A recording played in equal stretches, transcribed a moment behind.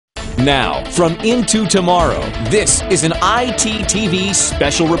Now, from Into Tomorrow, this is an ITTV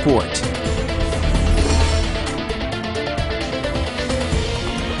special report.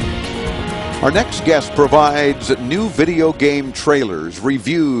 Our next guest provides new video game trailers,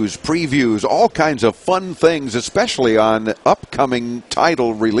 reviews, previews, all kinds of fun things, especially on upcoming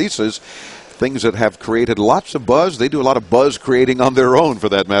title releases. Things that have created lots of buzz. They do a lot of buzz creating on their own, for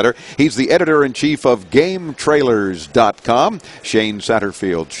that matter. He's the editor-in-chief of GameTrailers.com, Shane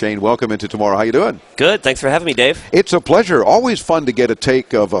Satterfield. Shane, welcome into Tomorrow. How you doing? Good. Thanks for having me, Dave. It's a pleasure. Always fun to get a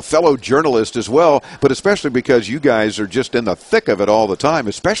take of a fellow journalist as well, but especially because you guys are just in the thick of it all the time,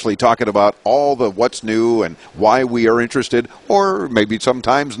 especially talking about all the what's new and why we are interested, or maybe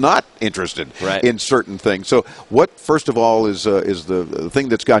sometimes not interested in certain things. So what, first of all, is the thing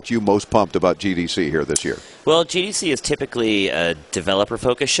that's got you most pumped about GDC here this year? Well, GDC is typically a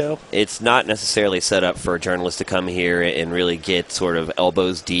developer-focused show. It's not necessarily set up for journalists to come here and really get sort of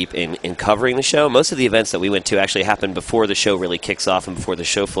elbows deep in covering the show. Most of the events that we went to actually happen before the show really kicks off and before the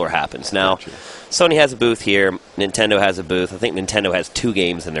show floor happens. Now, Sony has a booth here. Nintendo has a booth. I think Nintendo has 2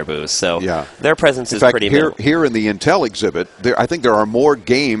 games in their booth, so their presence is pretty minimal. Here in the Intel exhibit, I think there are more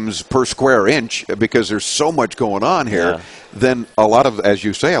games per square inch because there's so much going on here than a lot of, as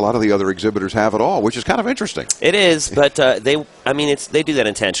you say, a lot of the other exhibitors have at all, which is kind of interesting. It is, but they do that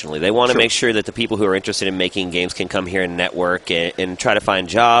intentionally. They want to make sure that the people who are interested in making games can come here and network and try to find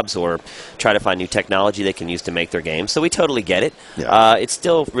jobs or try to find new technology they can use to make their games. So we totally get it. It's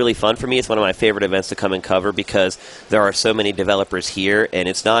still really fun for me. It's one of my favorite events to come and cover because there are so many developers here, and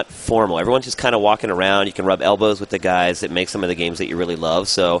it's not formal. Everyone's just kind of walking around. You can rub elbows with the guys that make some of the games that you really love.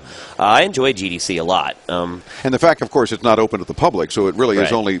 So I enjoy GDC a lot. And the fact, of course, it's not open to the public, so it really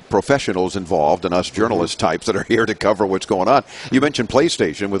is only professionals involved and us journalist types that are here to cover what's going on. You mentioned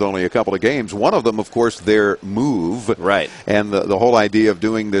PlayStation with only a couple of games. One of them, of course, their Move. And the whole idea of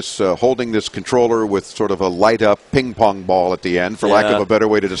doing this, holding this controller with sort of a light-up ping-pong ball at the end, for lack of a better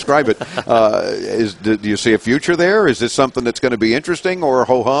way to describe it. Do you see a future there? Is this something that's going to be interesting or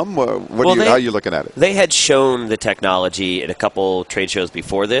ho-hum? How are you looking at it? They had shown the technology at a couple trade shows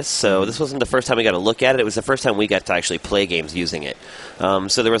before this, so this wasn't the first time we got to look at it. It was the first time we got to actually play games using it.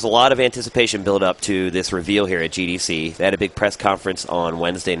 So there was a lot of anticipation build up to this reveal here at GDC. They had a big press conference on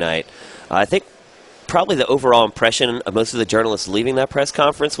Wednesday night. I think probably the overall impression of most of the journalists leaving that press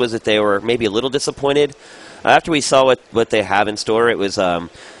conference was that they were maybe a little disappointed. After we saw what they have in store,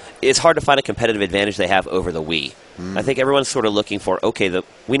 it's hard to find a competitive advantage they have over the Wii. I think everyone's sort of looking for, okay,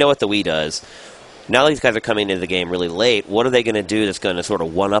 we know what the Wii does. Now these guys are coming into the game really late. What are they going to do that's going to sort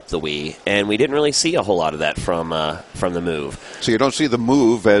of one-up the Wii? And we didn't really see a whole lot of that from the Move. So you don't see the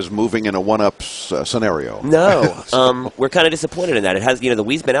Move as moving in a one-up scenario? No. We're kind of disappointed in that. It has, the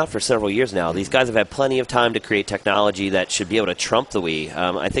Wii's been out for several years now. These guys have had plenty of time to create technology that should be able to trump the Wii.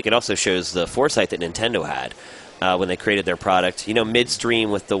 I think it also shows the foresight that Nintendo had. When they created their product. Midstream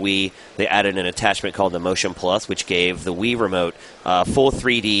with the Wii, they added an attachment called the Motion Plus, which gave the Wii remote full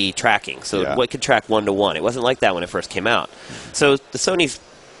 3D tracking. So it could track one-to-one. It wasn't like that when it first came out. So the Sony's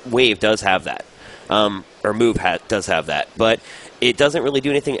Wave does have that, or Move does have that. But it doesn't really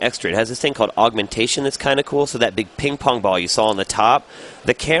do anything extra. It has this thing called augmentation that's kind of cool. So that big ping pong ball you saw on the top,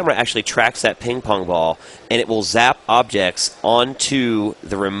 the camera actually tracks that ping pong ball, and it will zap objects onto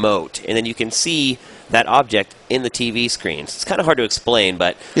the remote. And then you can see that object in the TV screens. It's kind of hard to explain,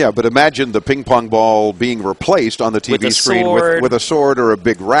 but... Yeah, but imagine the ping pong ball being replaced on the TV screen with a sword or a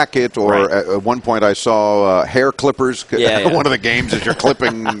big racket, or at one point I saw hair clippers. One of the games is you're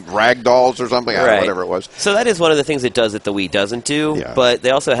clipping rag dolls or something, whatever it was. So that is one of the things it does that the Wii doesn't do, but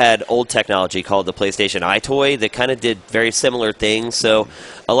they also had old technology called the PlayStation iToy that kind of did very similar things. So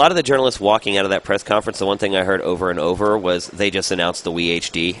a lot of the journalists walking out of that press conference, the one thing I heard over and over was they just announced the Wii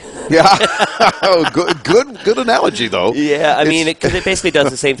HD. Good analogy, though. Yeah, I mean, because it basically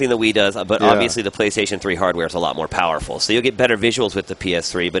does the same thing the Wii does, but obviously the PlayStation 3 hardware is a lot more powerful. So you'll get better visuals with the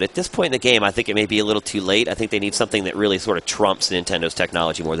PS3, but at this point in the game, I think it may be a little too late. I think they need something that really sort of trumps Nintendo's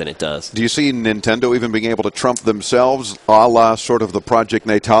technology more than it does. Do you see Nintendo even being able to trump themselves, a la sort of the Project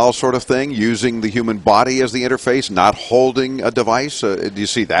Natal sort of thing, using the human body as the interface, not holding a device? Do you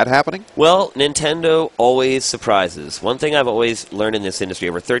see that happening? Well, Nintendo always surprises. One thing I've always learned in this industry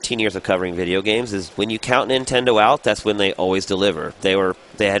over 13 years of covering video games is when you count Nintendo out, that's when they always deliver. They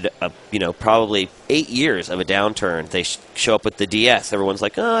they had probably 8 years of a downturn. They show up with the DS. Everyone's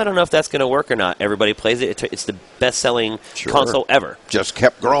like, oh, I don't know if that's going to work or not. Everybody plays it. It's the best-selling console ever. Just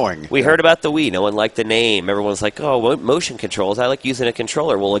kept growing. We heard about the Wii. No one liked the name. Everyone's like, oh, motion controls. I like using a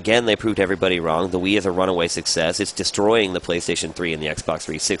controller. Well, again, they proved everybody wrong. The Wii is a runaway success. It's destroying the PlayStation 3 and the Xbox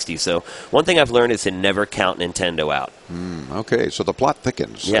 360. So one thing I've learned is to never count Nintendo out. Okay, so the plot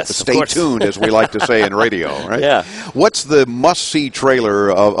thickens. Yes, stay tuned, as we like to say in radio, right? Yeah. What's the must-see trailer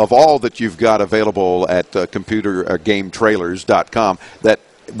of all that you've got available at computergametrailers.com that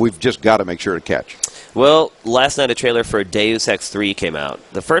we've just got to make sure to catch? Well, last night a trailer for Deus Ex 3 came out.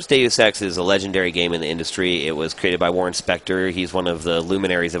 The first Deus Ex is a legendary game in the industry. It was created by Warren Spector. He's one of the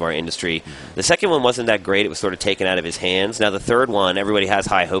luminaries of our industry. The second one wasn't that great. It was sort of taken out of his hands. Now the third one, everybody has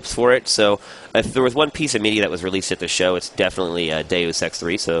high hopes for it. So if there was one piece of media that was released at the show, it's definitely Deus Ex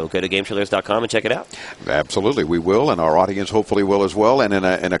 3. So go to GameTrailers.com and check it out. Absolutely, we will, and our audience hopefully will as well. And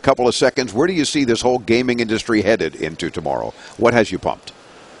in a couple of seconds, where do you see this whole gaming industry headed into tomorrow? What has you pumped?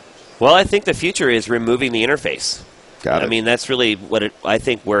 Well, I think the future is removing the interface. Got it. I mean, that's really what I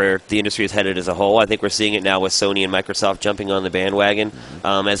think where the industry is headed as a whole. I think we're seeing it now with Sony and Microsoft jumping on the bandwagon.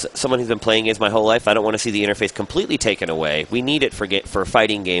 As someone who's been playing games my whole life, I don't want to see the interface completely taken away. We need it for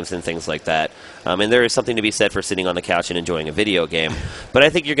fighting games and things like that. And there is something to be said for sitting on the couch and enjoying a video game. But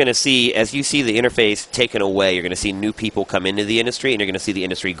I think you're going to see, as you see the interface taken away, you're going to see new people come into the industry, and you're going to see the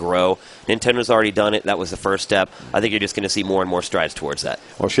industry grow. Nintendo's already done it. That was the first step. I think you're just going to see more and more strides towards that.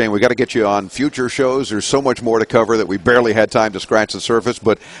 Well, Shane, we got to get you on future shows. There's so much more to cover that we barely had time to scratch the surface,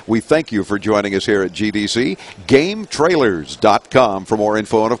 but we thank you for joining us here at GDC. GameTrailers.com for more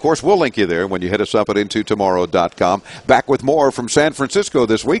info, and of course we'll link you there when you hit us up at IntoTomorrow.com. Back with more from San Francisco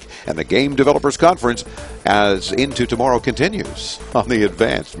this week and the Game Developers Conference as Into Tomorrow continues on the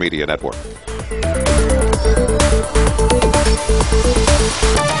Advanced Media Network.